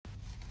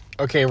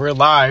Okay, we're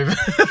live.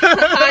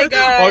 Hi,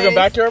 guys. Welcome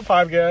back to our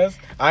podcast.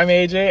 I'm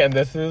AJ, and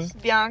this is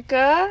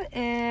Bianca,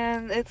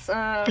 and it's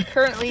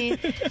currently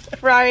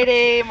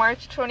Friday,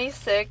 March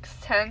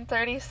 26th,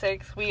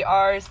 10:36. We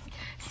are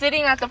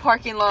sitting at the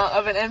parking lot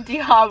of an empty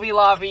Hobby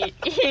Lobby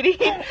eating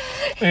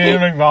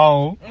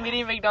McDonald's.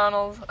 Eating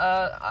McDonald's,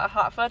 a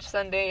hot fudge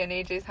sundae, and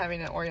AJ's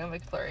having an Oreo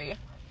McFlurry.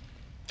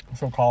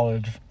 So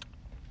college.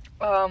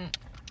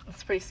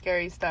 It's pretty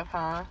scary stuff,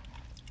 huh?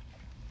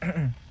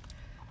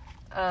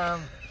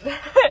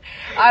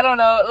 I don't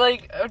know,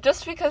 like,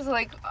 just because,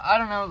 like, I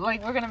don't know,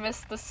 like, we're gonna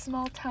miss the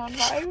small town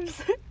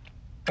vibes.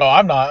 Oh,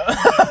 I'm not.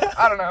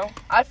 I don't know.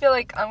 I feel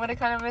like I'm gonna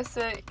kind of miss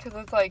it, because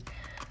it's, like,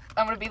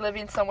 I'm gonna be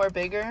living somewhere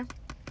bigger,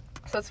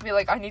 so it's gonna be,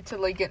 like, I need to,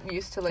 like, get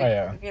used to,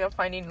 like, you know,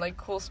 finding, like,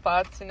 cool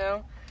spots, you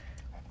know,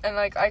 and,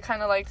 like, I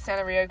kind of like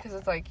Santa Maria, because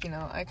it's, like, you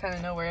know, I kind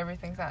of know where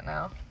everything's at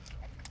now,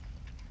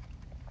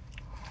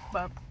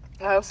 but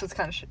also it's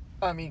kind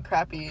of,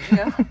 crappy, you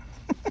know.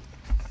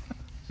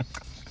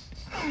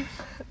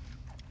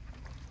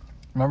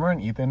 Remember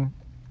in Ethan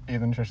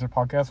Trish's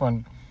podcast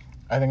when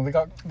I think they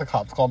got the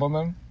cops called on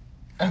them?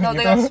 And No,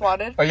 they got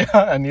swatted. Oh,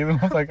 yeah, and Ethan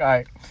was like,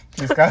 alright,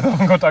 these guys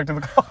don't go talk to the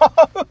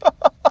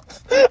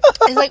cops.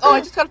 He's like, oh,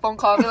 I just got a phone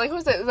call. I'm like,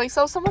 who's it? He's like,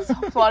 so someone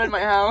swatted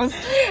my house.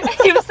 And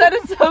he said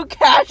it so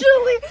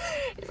casually.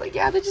 He's like,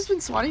 yeah, they've just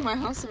been swatting my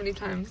house so many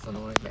times. I don't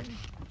know what I mean.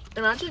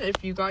 Imagine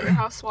if you got your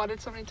house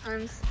swatted so many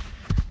times.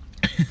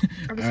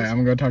 Alright,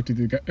 I'm gonna go talk to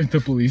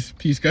the police.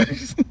 Peace,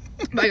 guys.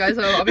 Bye, guys.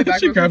 I'll be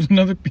back. She grabs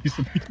another piece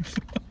of pizza.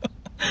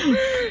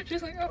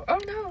 She's like, oh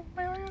no,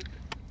 my Oreo.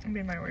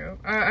 My Oreo.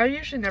 I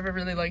usually never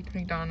really liked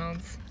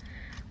McDonald's,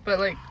 but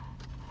like,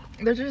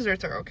 their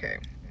desserts are okay,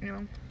 you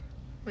know?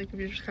 Like, if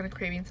you're just kind of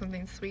craving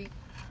something sweet.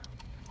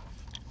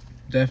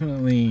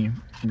 Definitely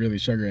really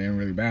sugary and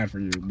really bad for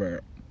you,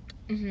 but...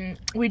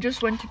 We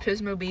just went to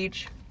Pismo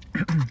Beach.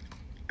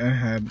 I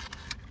had,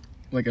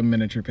 like, a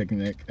miniature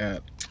picnic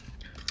at...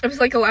 It was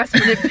like a last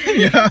minute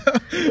picnic. Yeah,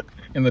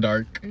 in the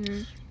dark.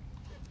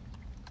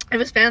 It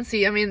was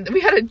fancy. I mean,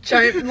 we had a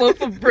giant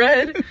loaf of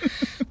bread.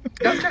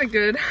 That was kind of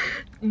good.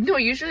 No,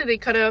 usually they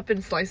cut it up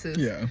in slices.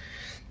 Yeah.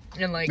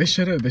 And like... They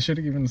should have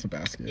given us a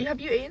basket. Have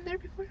you eaten there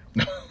before?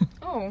 No.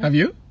 Oh. Have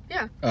you?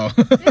 Yeah. Oh.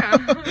 Yeah.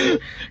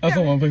 That's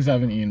the one place I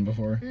haven't eaten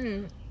before.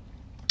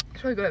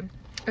 It's really good.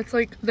 It's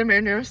like the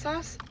marinara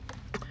sauce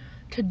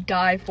to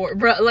die for.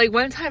 Bro, like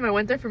one time I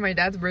went there for my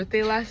dad's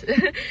birthday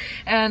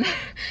and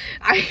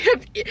I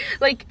have,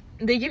 like...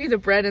 They give you the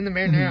bread and the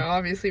marinara,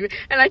 obviously.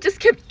 And I just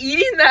kept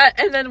eating that.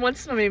 And then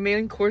once my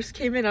main course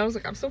came in, I was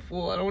like, I'm so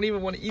full. I don't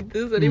even want to eat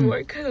this anymore.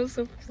 Because I was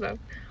so pissed off.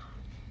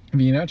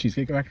 Have you eaten at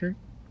Cheesecake Factory?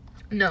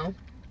 No.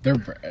 Their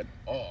bread.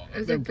 Oh,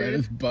 their bread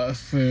is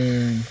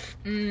busting.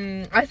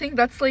 I think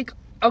that's like,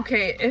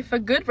 okay, if a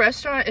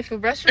restaurant... if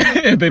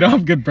they don't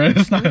have good bread,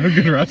 it's not a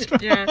good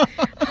restaurant. Yeah.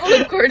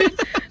 Olive Garden.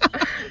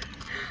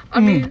 I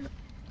mean...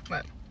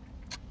 What?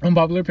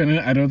 Unpopular opinion,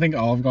 I don't think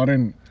Olive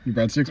Garden...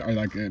 breadsticks are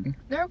that good.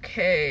 They're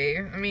okay.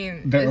 I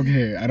mean... They're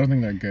okay. I don't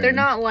think they're good. They're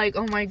not like,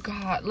 oh my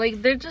god.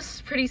 Like, they're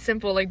just pretty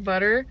simple. Like,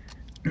 butter,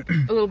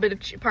 a little bit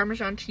of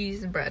Parmesan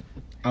cheese, and bread.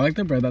 I like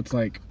the bread that's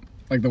like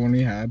the one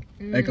we had.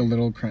 Like a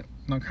little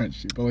not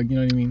crunchy, but like, you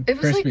know what I mean? It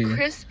was crispy. Like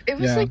crisp. It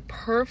was like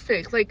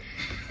perfect. Like,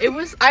 it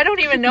was... I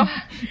don't even know...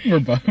 We're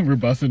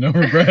busting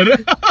over bread.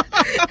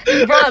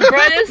 Bro,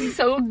 bread is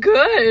so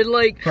good.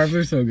 Like... Carbs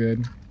are so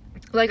good.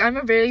 Like, I'm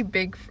a very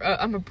big...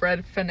 I'm a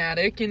bread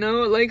fanatic, you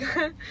know? Like...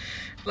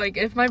 Like,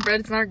 if my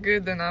bread's not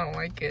good, then I don't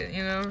like it,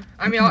 you know?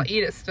 I mean, I'll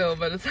eat it still,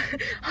 but it's...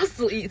 I'll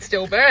still eat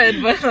bread,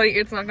 but, like,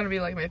 it's not gonna be,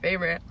 like, my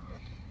favorite.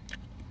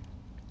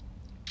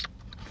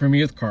 For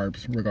me, it's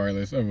carbs,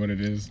 regardless of what it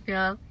is.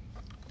 Yeah.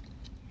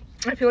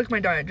 I feel like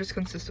my diet just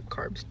consists of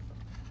carbs.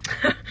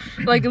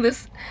 Like,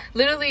 this...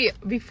 Literally,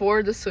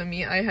 before the swim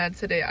meet I had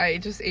today, I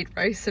just ate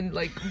rice and,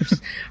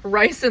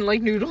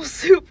 like, noodle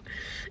soup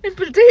and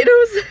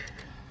potatoes.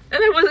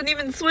 And I wasn't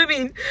even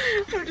swimming.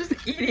 I was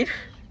just eating.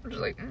 I'm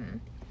just like,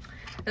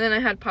 And then I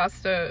had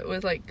pasta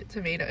with, like,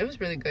 tomato. It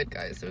was really good,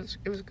 guys. It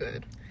was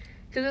good.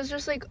 Because it's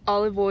just, like,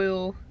 olive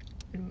oil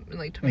and,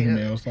 like, tomato.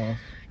 Tomato sauce.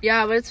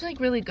 Yeah, but it's, like,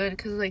 really good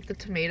because, like, the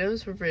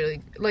tomatoes were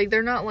really... Like,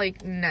 they're not,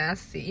 like,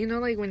 nasty. You know,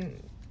 like,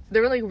 when... They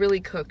were, like,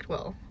 really cooked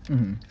well.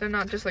 They're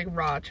not just, like,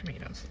 raw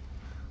tomatoes.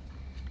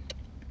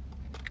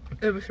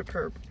 It was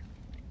superb.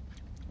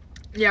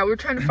 Yeah, we were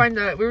trying to find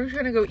the... We were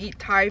trying to go eat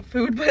Thai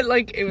food, but,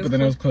 like, it was... But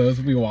then it was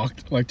closed. We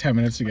walked, like, 10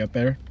 minutes to get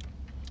there.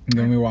 And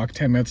then we walked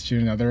 10 minutes to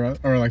another,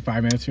 or like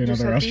 5 minutes to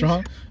another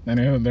restaurant. Then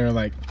they were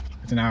like,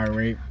 it's an hour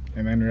wait.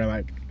 And then we were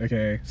like,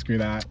 okay, screw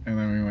that. And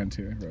then we went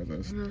to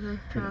Rosa's.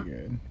 Pretty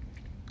good.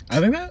 I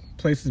think that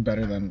place is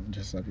better than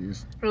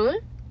Giuseppe's. Really?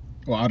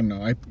 Well, I don't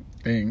know. I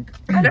think.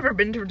 I've never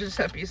been to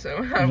Giuseppe's,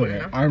 so I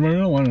wouldn't know. I remember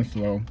the one in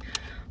Slow.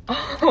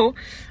 Oh,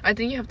 I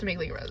think you have to make,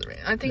 like, a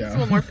reservation. I think it's a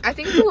little more, I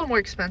think it's a little more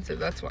expensive,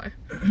 that's why.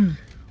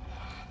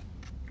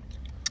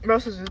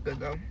 Rosa's is good,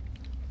 though.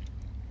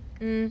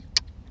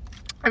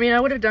 I mean,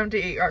 I would have done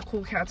to eat our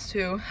Cool Cats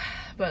too,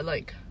 but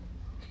like,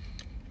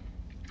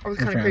 I was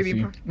kind of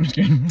craving.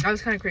 I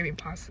was kind of craving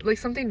pasta, like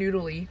something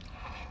noodly.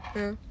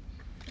 Yeah.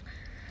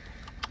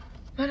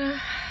 But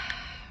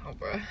oh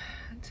bro,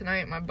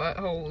 tonight my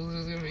butthole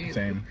is just gonna be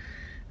Same.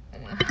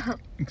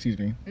 Excuse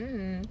me.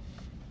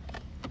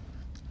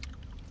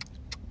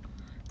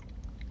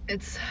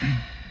 It's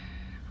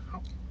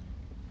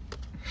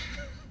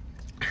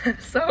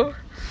so.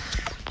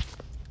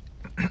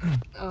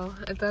 Oh,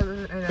 I thought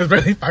It's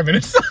barely 5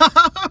 minutes.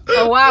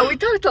 Oh wow, we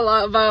talked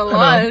about a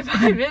lot in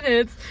 5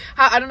 minutes.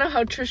 I don't know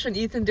how Trish and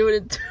Ethan do it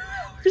in 2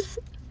 hours.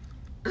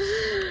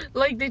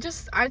 Like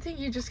I think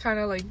you just kind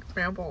of like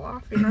ramble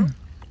off, you know,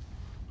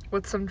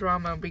 with some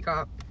drama we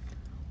got.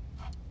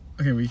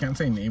 Okay, we can't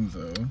say names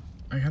though.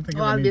 I can't think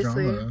of any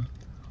obviously. drama.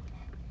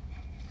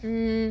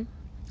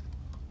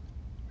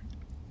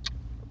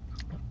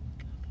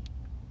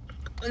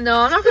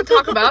 No, I'm not gonna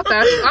talk about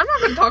that. I'm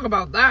not gonna talk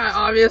about that.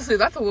 Obviously,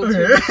 that's a little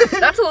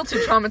too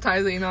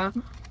traumatizing, huh?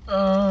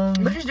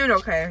 But she's doing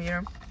okay, you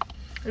know.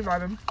 We're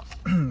vibing.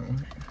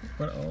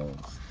 What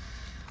else?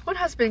 What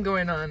has been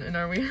going on? And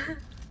are we?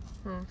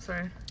 Oh,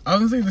 sorry. I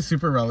was gonna say the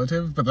super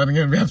relative, but then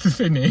again, we have to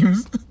say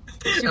names,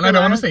 and I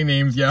don't want to say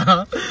names.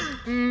 Yeah.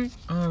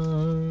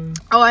 Oh,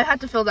 I had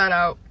to fill that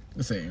out.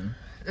 The same.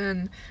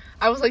 And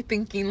I was like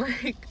thinking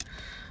like.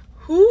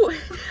 Who?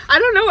 I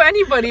don't know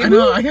anybody. I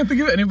know. I can't think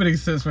of anybody,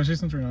 especially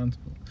since we're not in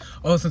school.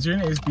 Oh, since you're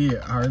in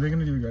ASB, how are they going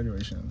to do the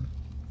graduation?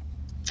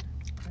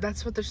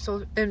 That's what they're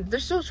still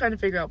trying to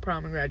figure out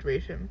prom and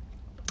graduation.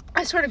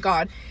 I swear to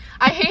God,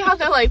 I hate how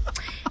they're like,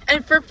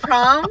 and for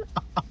prom,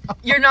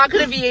 you're not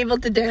going to be able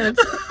to dance.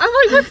 I'm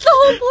like, what's the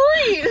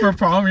whole point? For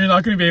prom, you're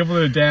not going to be able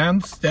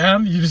to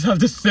stand. You just have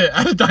to sit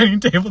at a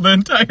dining table the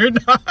entire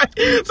night.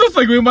 So it's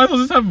like, we might as well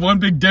just have one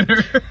big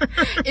dinner.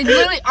 It's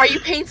literally, are you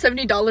paying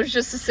 $70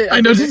 just to sit?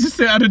 I know, just to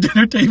sit at a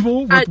dinner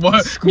table with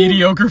what? School?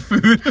 Mediocre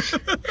food.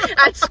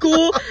 At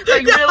school?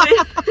 Like,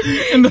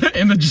 really? In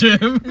the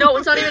gym? No,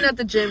 it's not even at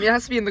the gym. It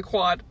has to be in the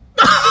quad.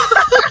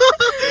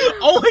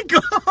 Oh my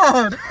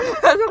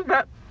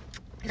God!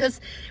 Because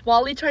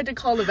Wally tried to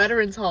call the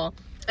Veterans Hall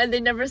and they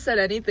never said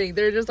anything.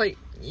 They were just like,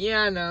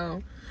 yeah,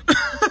 no.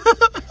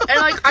 And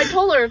like, I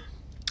told her,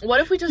 what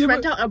if we just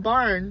rent out a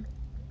barn?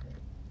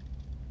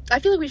 I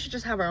feel like we should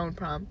just have our own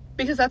prom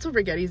because that's what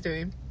Rigetti's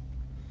doing.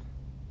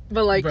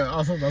 But like, but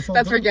also, that's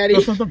Rigetti.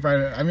 That's not the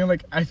brighter. I mean,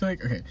 like, I feel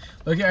like,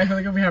 okay, I feel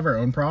like if we have our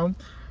own prom,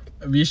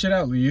 we should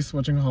at least,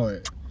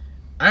 whatchamacallit,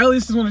 I at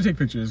least just want to take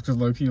pictures because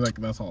low key, like,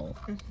 that's all.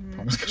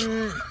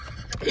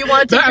 You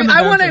want to take pictures?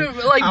 I want to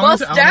like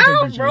bust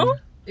down, bro.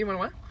 You want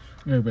what?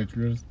 Yeah,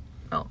 pictures.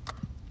 Oh.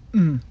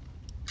 And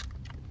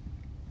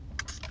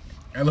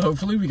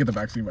hopefully we get the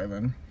vaccine by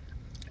then.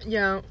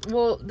 Yeah.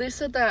 Well, they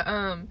said that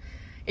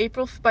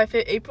April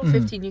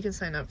 15 you can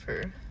sign up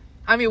for.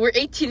 I mean, we're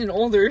 18 and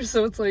older,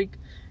 so it's like,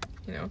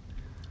 you know.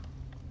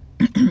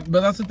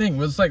 But that's the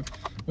thing. It's like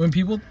when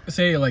people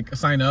say like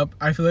sign up,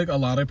 I feel like a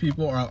lot of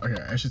people are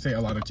I should say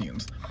a lot of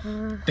teens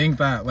think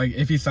that like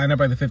if you sign up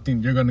by the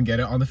 15th, you're gonna get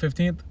it on the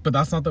 15th. But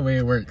that's not the way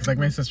it works. Like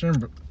my sister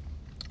and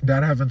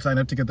dad haven't signed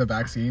up to get the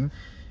vaccine,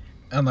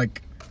 and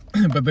like,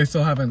 but they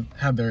still haven't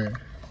had their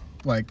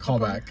like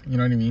callback. You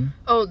know what I mean?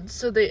 Oh,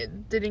 so they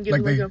didn't give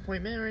like an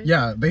appointment or anything?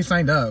 Yeah, they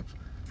signed up,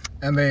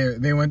 and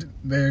they've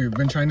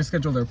been trying to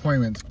schedule their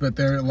appointments, but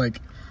they're like,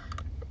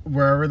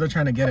 wherever they're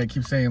trying to get it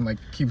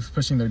keeps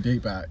pushing their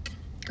date back.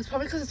 It's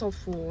probably because it's all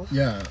full.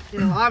 Yeah. You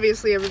know,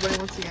 obviously everybody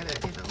wants to get it,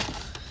 you know.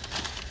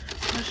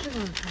 I should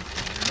have tried.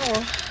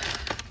 Oh.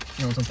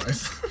 You want some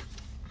fries?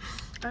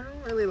 I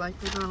don't really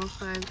like McDonald's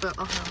fries, but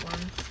I'll have one.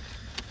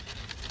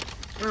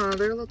 Oh,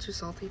 they're a little too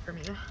salty for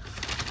me.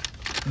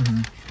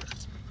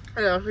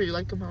 I don't know if you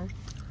like them, huh?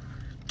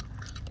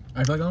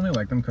 I feel like I only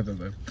like them because of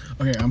the...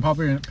 Okay,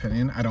 unpopular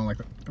opinion, I don't like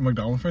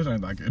McDonald's fries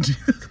aren't that good.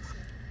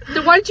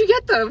 Then why did you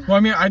get them? Well, I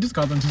mean, I just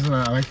got them just so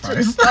I like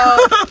fries. Well,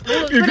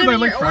 because I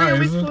like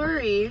fries. Oreo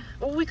McFlurry.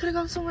 Well, we could have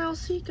gone somewhere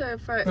else to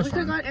get fries. We could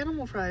have got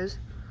animal fries.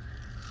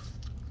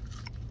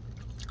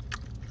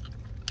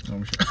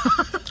 Oh, shit.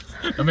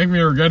 That make me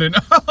regret it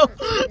now.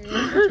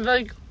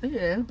 Like,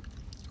 yeah.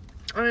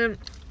 I mean,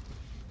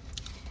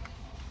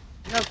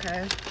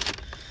 okay.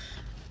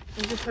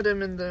 You can put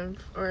them in the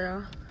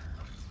Oreo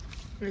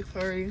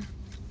McFlurry.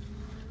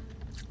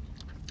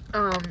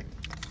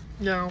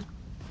 No.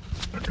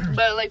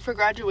 But like for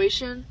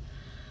graduation,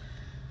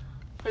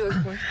 what are you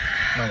looking for?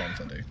 My mom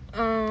Sunday.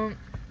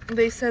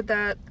 They said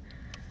that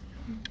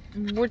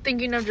we're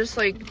thinking of just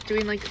like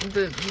doing like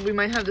we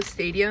might have the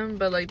stadium,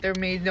 but like there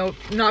may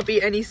not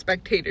be any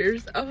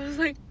spectators. I was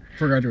like,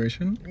 for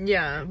graduation?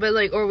 Yeah, but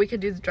like, or we could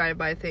do the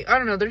drive-by thing. I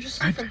don't know. They're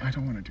just. I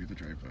don't want to do the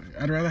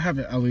drive-by. I'd rather have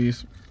it at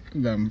least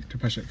them to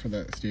push it for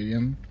the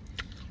stadium.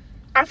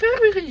 I feel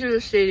like we can do the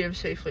stadium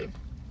safely.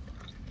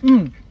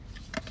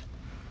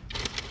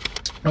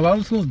 A lot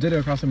of schools did it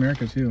across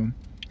America too.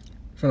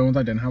 For the ones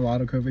that didn't have a lot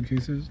of COVID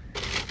cases.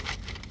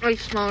 Like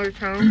smaller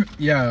towns?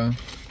 Yeah.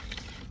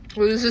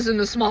 Well, this isn't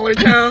a smaller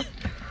town.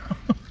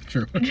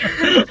 True.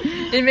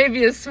 It may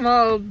be a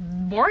small,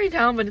 boring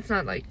town, but it's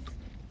not like...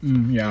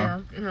 Yeah.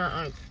 It's not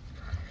like...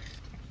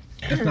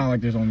 It's not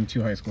like there's only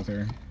 2 high schools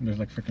there. There's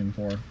like freaking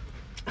 4.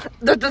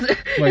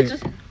 Wait.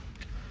 Just...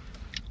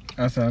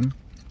 SM.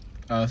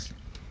 Us.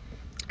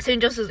 St.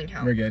 Joe's doesn't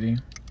count.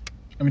 Rigetti.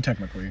 I mean,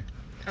 technically.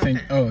 Okay.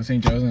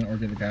 St. Joe's and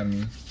Orchid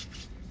Academy.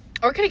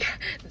 Orchid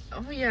Academy.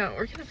 Oh yeah,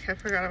 Orchid Academy. I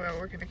forgot about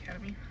Orchid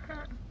Academy.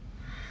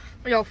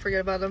 We all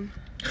forget about them.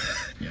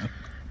 Yeah.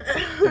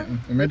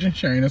 Imagine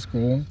sharing a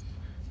school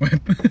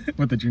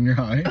with the junior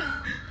high.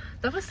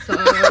 That was so.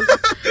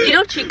 You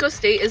know, Chico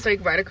State is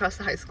like right across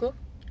the high school.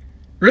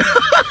 How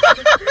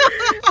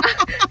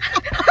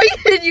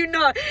did you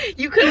not?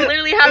 You could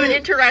literally have an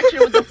interaction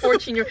with a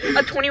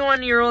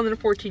 21-year-old and a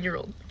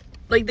 14-year-old.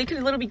 Like they could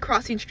literally be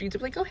crossing streets.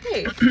 Be like, oh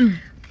hey.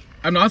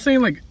 I'm not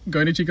saying like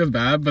going to Chico's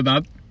bad, but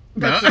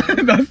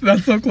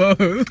that's so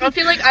close. I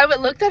feel like I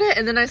looked at it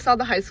and then I saw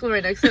the high school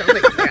right next to it. I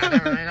was like, yeah,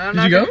 never mind.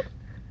 Did you go?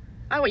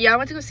 I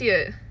went to go see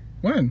it.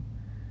 When?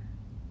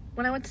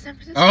 When I went to San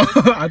Francisco.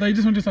 Oh, I thought you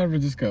just went to San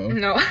Francisco.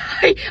 No,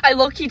 I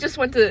low-key just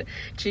went to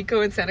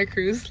Chico and Santa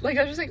Cruz. Like,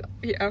 I was just like,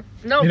 yeah.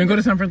 No. You didn't go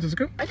to San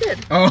Francisco? I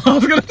did. Oh, I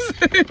was gonna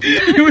say,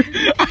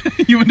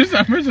 you went to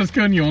San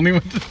Francisco and you only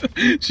went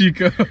to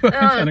Chico and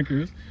Santa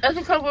Cruz? I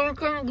think we were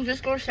going to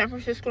just go to San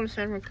Francisco and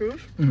Santa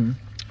Cruz. Mm-hmm.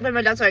 But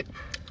my dad's like,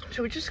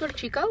 should we just go to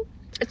Chico?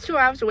 It's 2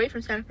 hours away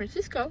from San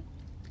Francisco.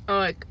 I'm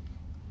like,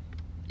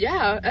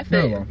 yeah, F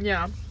it. well.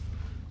 Yeah.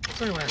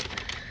 So we went.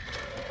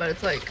 But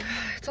it's like,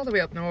 it's all the way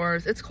up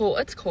north. It's cold.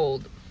 It's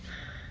cold.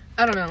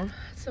 I don't know.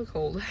 It's so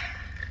cold.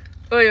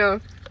 Oh yeah.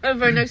 I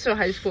was right next to a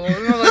high school.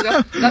 And I was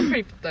like, that's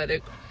pretty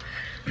pathetic.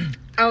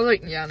 I was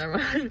like, yeah, never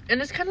mind.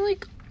 And it's kind of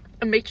like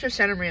a mixture of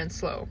Santa Maria and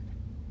slow.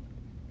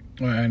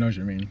 Well, I know what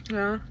you mean.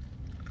 Yeah.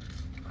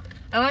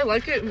 And I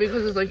like it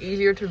because it's like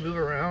easier to move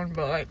around,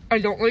 but I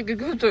don't like it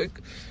because like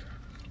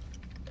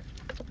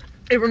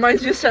it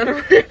reminds me of Santa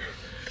Maria.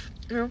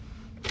 You know?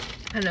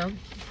 I know.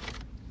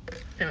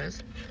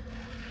 Anyways.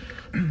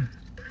 Let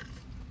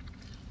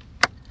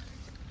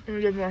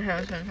me get more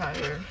hand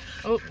sanitizer.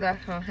 Oh,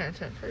 that's not hand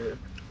sanitizer.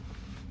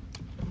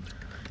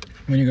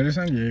 When you go to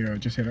San Diego,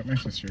 just hit up my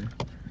sister.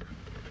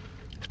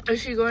 Is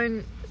she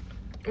going?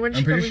 When's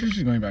I'm she pretty coming? sure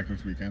she's going back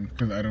this weekend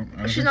because I don't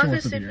She's think not she gonna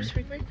wants to stay be for here.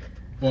 spring break.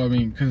 Well, I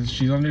mean, because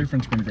she's on a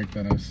different spring break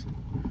than us.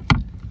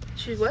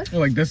 She's what?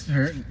 Like this,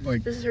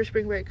 like This is her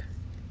spring break.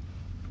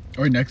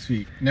 or next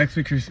week. Next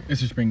week is her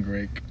spring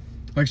break.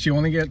 Like she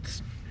only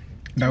gets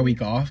that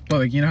week off, but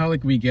like you know how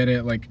like we get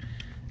it like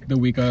the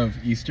week of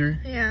Easter.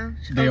 Yeah.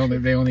 They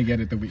only get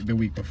it the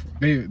week before.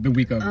 The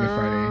week of Good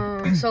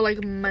Friday. So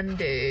like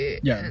Monday.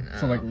 Yeah. And,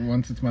 So like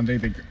once it's Monday,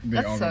 they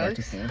That all go back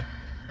to sucks. school.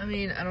 I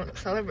mean, I don't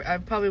celebrate. I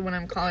probably when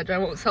I'm in college, I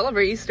won't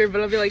celebrate Easter,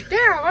 but I'll be like,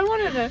 damn, I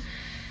wanted a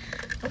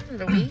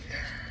week.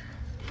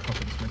 I'll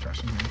put this in my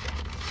trash in here.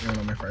 You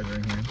know, my fries are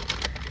in here.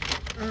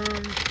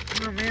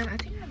 Oh man, I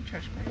think I have a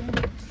trash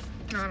bag.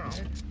 I don't know.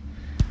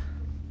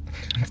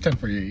 It's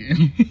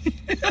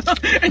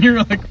 10:48, and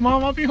you're like,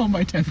 Mom, I'll be home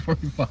by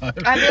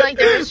 10:45. I'd be like,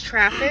 there was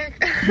traffic.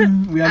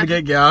 We had to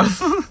get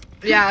gas.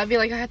 Yeah, I'd be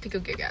like, I had to go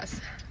get gas.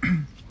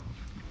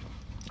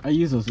 I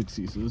use those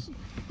excuses.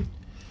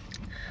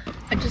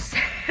 I just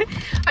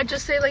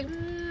say like,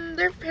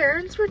 their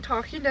parents were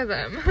talking to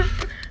them.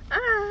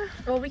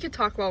 Well, we could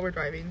talk while we're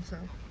driving, so.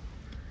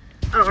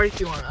 I don't know if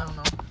you want. I don't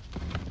know.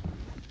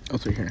 Oh,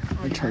 it's right here. Oh,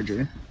 My yeah.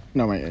 charger.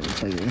 No, my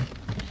charger.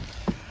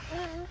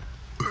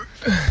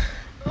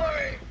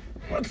 Alright,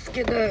 let's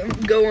get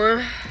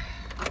going.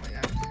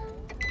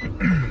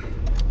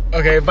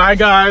 Okay, bye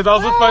guys. That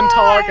was a fun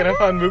talk and a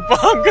fun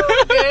mukbang.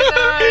 Good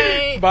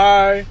night.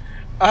 Bye.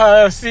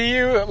 See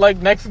you like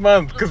next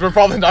month because we're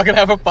probably not gonna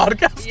have a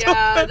podcast.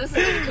 Yeah, this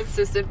is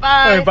inconsistent.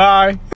 Bye. Okay, bye.